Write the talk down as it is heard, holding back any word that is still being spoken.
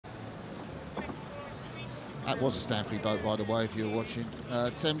That was a Stamford boat, by the way, if you were watching.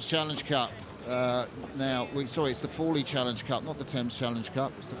 Thames Challenge Cup. Sorry, it's the Fawley Challenge Cup, not the Thames Challenge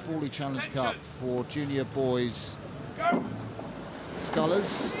Cup. It's the Fawley Challenge Cup for junior boys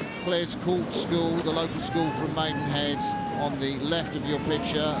scullers. Clare's Court School, the local school from Maidenhead, on the left of your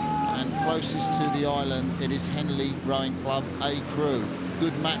picture, and closest to the island, it is Henley Rowing Club A Crew.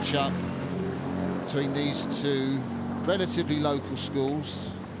 Good matchup between these two relatively local schools,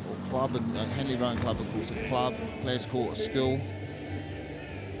 or club, and Henley Rowing Club, of course, a club, Clare's Court, a school.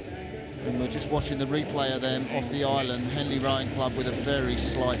 And we're just watching the replay of them off the island. Henley Rowing Club with a very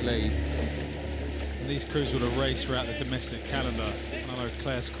slight lead. And these crews would have raced throughout the domestic calendar. I know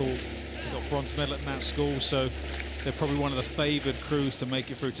Clare's Court got bronze medal at that school, so they're probably one of the favoured crews to make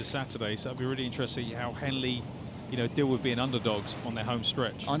it through to Saturday. So it'll be really interesting how Henley, you know, deal with being underdogs on their home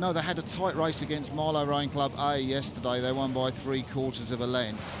stretch. I know they had a tight race against Marlow Rowing Club A yesterday. They won by 3/4 of a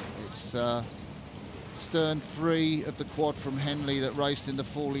length. It's Stern 3 of the quad from Henley that raced in the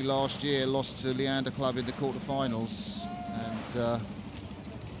Fawley last year, lost to Leander Club in the quarterfinals. And,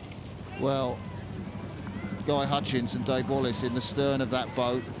 well, Guy Hutchins and Dave Wallace in the stern of that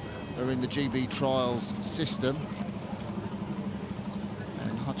boat are in the GB Trials system.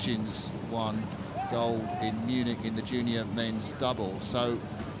 And Hutchins won gold in Munich in the junior men's double. So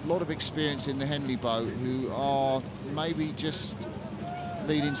a lot of experience in the Henley boat, who are maybe just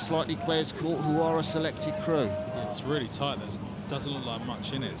leading slightly Clare's Court, who are a selected crew. Yeah, it's really tight. There doesn't look like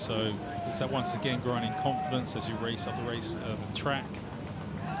much in it. So it's that once again growing in confidence as you race up the track.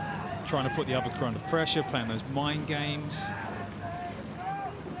 Trying to put the other crew under pressure, playing those mind games.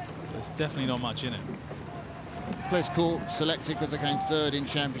 There's definitely not much in it. Clare's Court selected because they came third in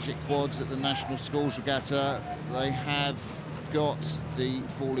championship quads at the National Schools Regatta. They have got the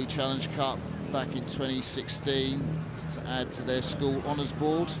Fawley Challenge Cup back in 2016 to add to their school honours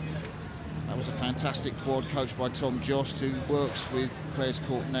board. That was a fantastic quad coached by Tom Jost, who works with Clare's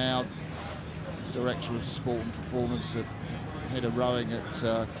Court now as Director of Sport and Performance, head of rowing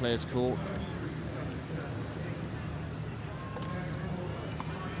at Clare's Court.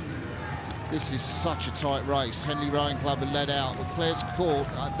 This is such a tight race. Henley Rowing Club had led out, but Clare's Court,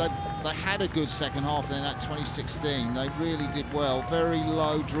 they had a good second half in that 2016. They really did well. Very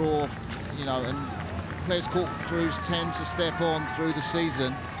low draw, you know, and Clare's Court crews tend to step on through the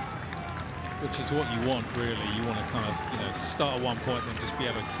season. Which is what you want, really. You want to kind of, you know, start at one point and just be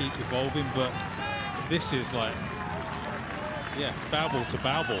able to keep evolving. But this is like, yeah, bow ball to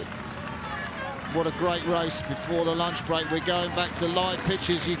bow ball. What a great race before the lunch break. We're going back to live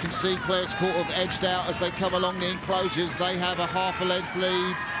pitches. You can see Clare's Court have edged out as they come along the enclosures. They have a half a length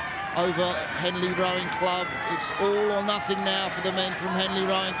lead over Henley Rowing Club. It's all or nothing now for the men from Henley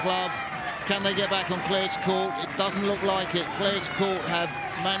Rowing Club. Can they get back on Clare's Court? It doesn't look like it. Clare's Court have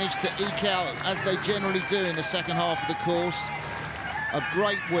managed to eke out, as they generally do in the second half of the course, a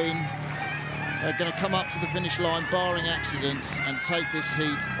great win. They're going to come up to the finish line, barring accidents, and take this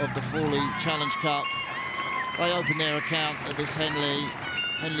heat of the Fawley Challenge Cup. They open their account at this Henley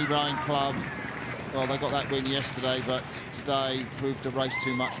Rowing Club. Well, they got that win yesterday, but today proved a race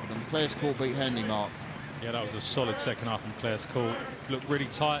too much for them. Clare's Court beat Henley, Mark. Yeah, that was a solid second half from Clare's Court. Looked really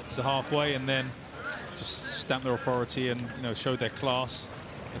tight to halfway, and then just stamped their authority and, you know, showed their class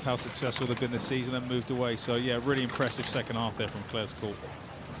of how successful they've been this season and moved away. So yeah, really impressive second half there from Clare's Court.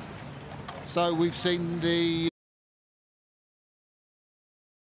 So we've seen the